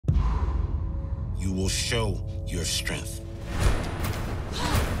You will show your strength.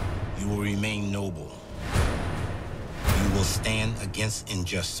 You will remain noble. You will stand against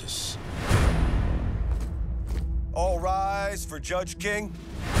injustice. All rise for Judge King.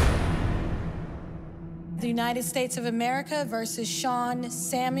 The United States of America versus Sean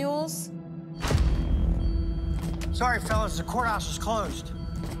Samuels. Sorry, fellas, the courthouse is closed.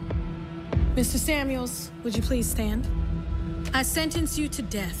 Mr. Samuels, would you please stand? I sentence you to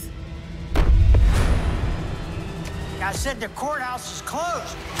death. I said the courthouse is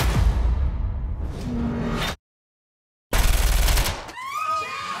closed.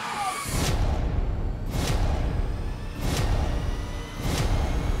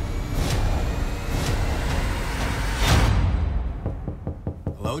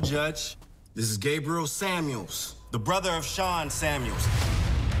 Hello, Judge. This is Gabriel Samuels, the brother of Sean Samuels.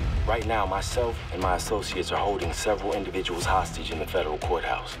 Right now, myself and my associates are holding several individuals hostage in the federal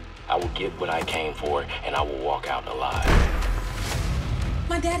courthouse. I will get what I came for, and I will walk out alive.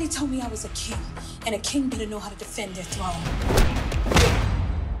 My daddy told me I was a king, and a king better know how to defend their throne.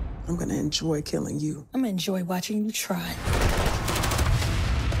 I'm gonna enjoy killing you. I'm gonna enjoy watching you try.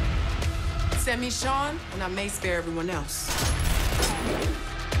 Send me Sean, and I may spare everyone else.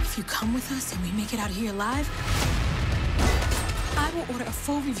 If you come with us and we make it out of here alive, I will order a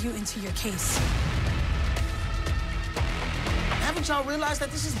full review into your case. Haven't y'all realized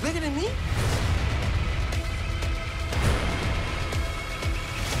that this is bigger than me?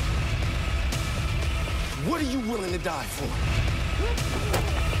 What are you willing to die for?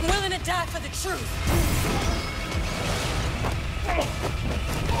 I'm willing to die for the truth.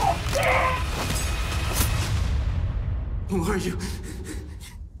 Who are you?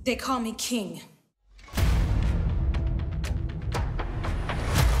 They call me King.